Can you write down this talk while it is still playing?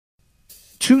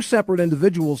2 separate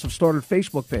individuals have started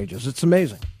Facebook pages. It's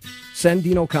amazing. Send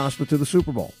Dino Costa to the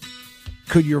Super Bowl.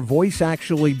 Could your voice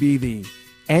actually be the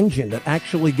engine that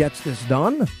actually gets this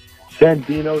done? Send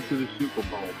Dino to the Super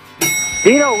Bowl.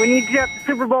 Dino, we need you at the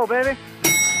Super Bowl, baby.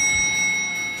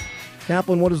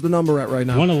 Kaplan, what is the number at right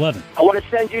now? 111. I want to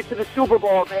send you to the Super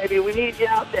Bowl, baby. We need you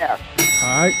out there.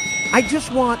 All right. I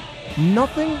just want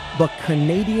nothing but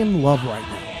Canadian love right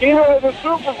now. Dino to the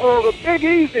Super Bowl, the Big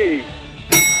Easy.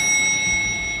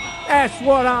 That's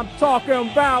what I'm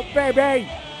talking about, baby.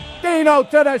 Dino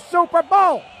to the Super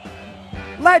Bowl.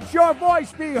 Let your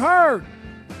voice be heard.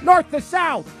 North to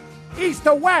south, east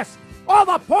to west, all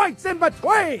the points in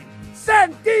between.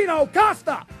 Send Dino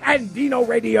Costa and Dino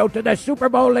Radio to the Super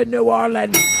Bowl in New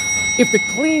Orleans. If the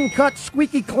clean-cut,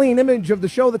 squeaky clean image of the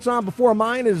show that's on before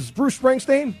mine is Bruce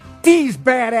Springsteen, these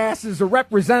badasses are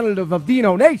representative of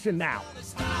Dino Nation now.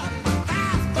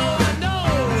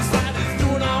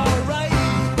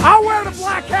 I'll wear the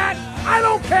black hat. I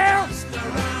don't care.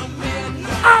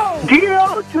 Oh!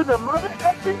 Dino to the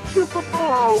mother-effing Super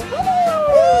Bowl. Woo!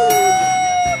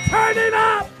 Turn it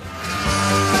up!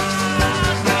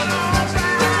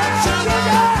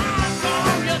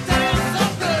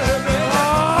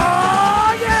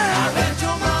 Oh, yeah!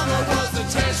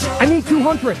 I need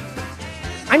 200.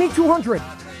 I need 200.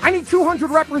 I need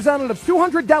 200 representatives,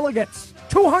 200 delegates,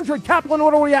 200. Kaplan,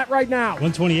 what are we at right now?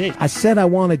 128. I said I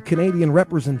wanted Canadian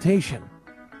representation.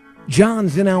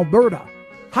 John's in Alberta.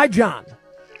 Hi, John.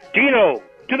 Dino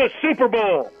to the Super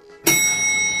Bowl.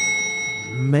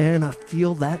 Man, I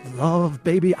feel that love,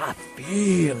 baby. I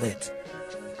feel it.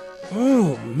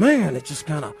 Oh, man, it just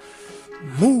kind of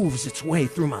moves its way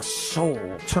through my soul.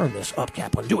 Turn this up,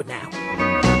 Kaplan. Do it now.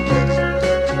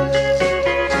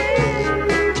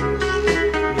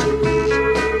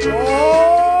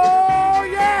 Oh,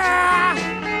 yeah!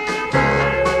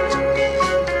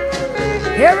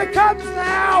 Here it comes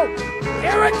now!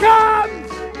 Here it comes!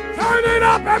 Turn it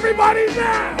up, everybody,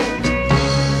 now!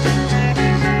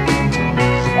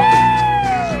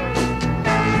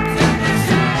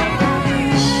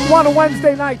 Want a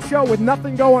Wednesday night show with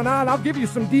nothing going on? I'll give you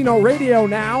some Dino Radio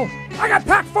now. I got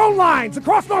packed phone lines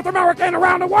across North America and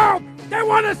around the world. They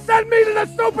want to send me to the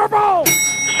Super Bowl.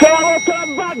 Send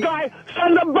the bad guy.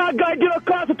 Send the bad guy Dino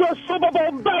Costa to the Super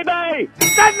Bowl, baby.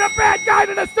 Send the bad guy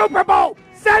to the Super Bowl.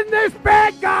 Send this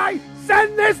bad guy.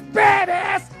 Send this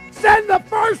badass. Send the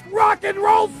first rock and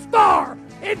roll star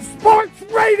in sports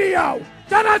radio to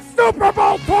the Super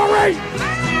Bowl, Tori.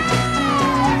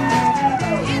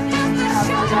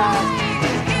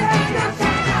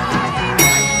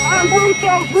 I'm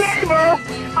Russo Kramer.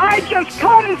 I just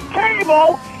cut his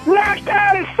cable, knocked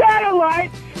out his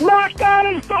satellite, knocked out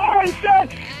his door and said,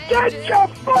 get your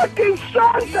fucking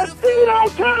son to Dino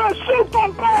to the Super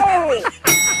Bowl!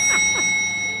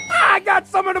 I got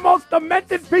some of the most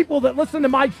demented people that listen to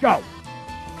my show.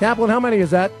 Kaplan, how many is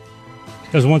that?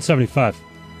 It was 175.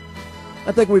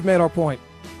 I think we've made our point.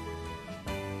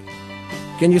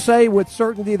 Can you say with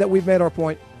certainty that we've made our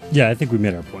point? Yeah, I think we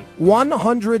made our point.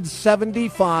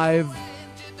 175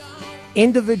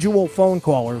 individual phone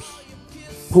callers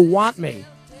who want me,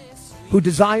 who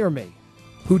desire me,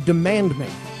 who demand me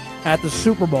at the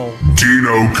Super Bowl.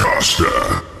 Dino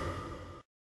Costa.